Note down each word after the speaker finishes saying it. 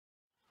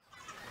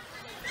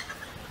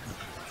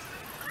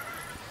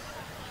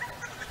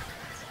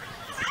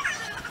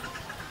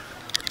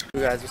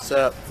guys, what's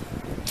up?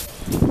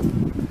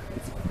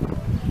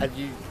 As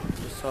you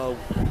just saw,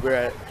 we're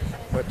at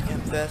the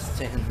Camp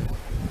Fest, and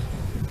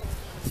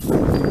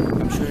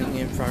I'm shooting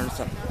in front of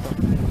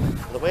something.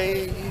 The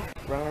way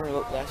around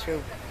last year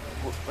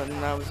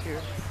when I was here,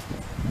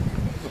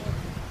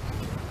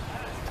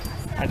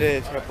 I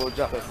did a terrible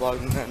job at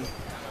vlogging then.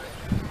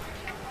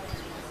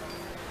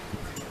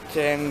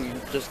 Today I'm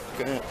just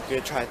gonna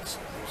try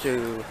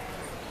to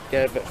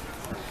get a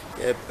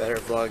better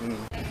vlogging.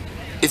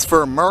 It's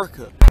for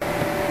America.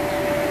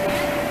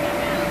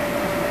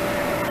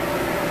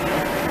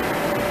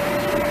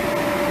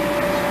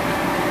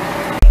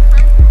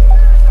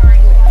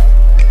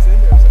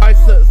 Alright,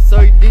 so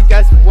these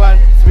guys want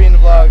to be in the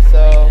vlog,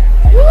 so.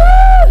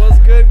 What's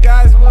good,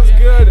 guys? What's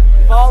good?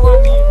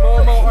 Follow me,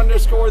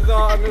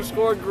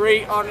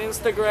 Momo_the_great on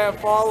Instagram.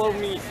 Follow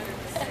me.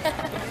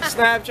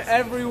 Snapchat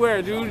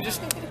everywhere, dude.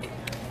 Just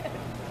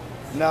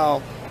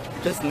no.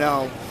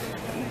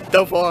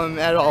 Don't follow him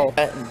at all.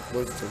 That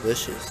was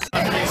delicious.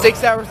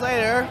 6 hours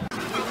later.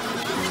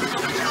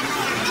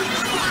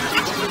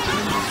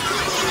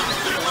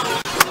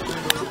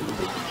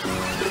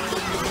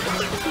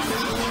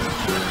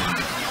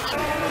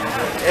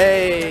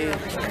 Hey.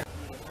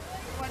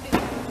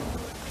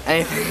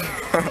 Anything.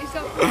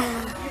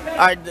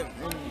 Alright,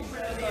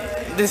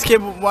 this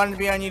kid wanted to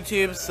be on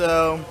YouTube,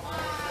 so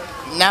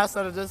now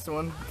so does this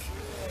one.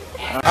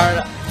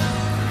 Alright,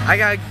 I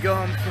gotta go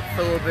home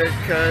for a little bit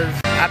because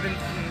I've been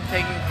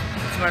taking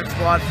too much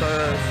squad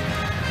photos,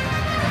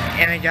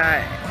 and I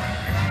gotta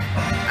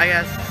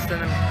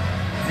send them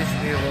to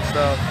some people,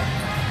 so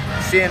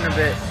see you in a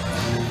bit.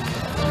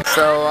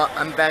 So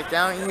I'm back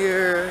down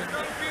here,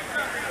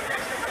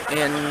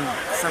 and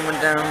someone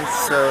down,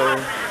 so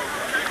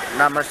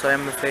not much light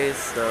on my face,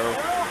 so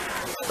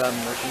I'm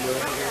looking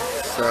over here.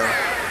 So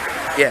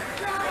yeah,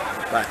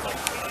 bye.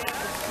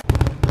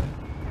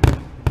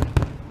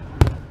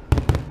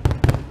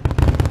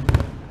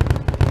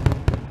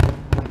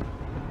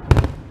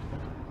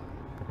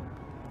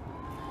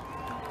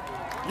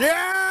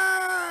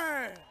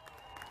 Yeah!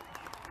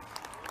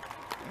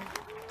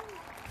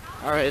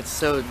 Alright,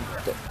 so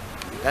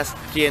that's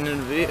the end of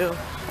the video.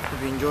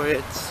 Hope you enjoy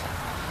it.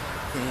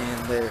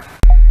 And there.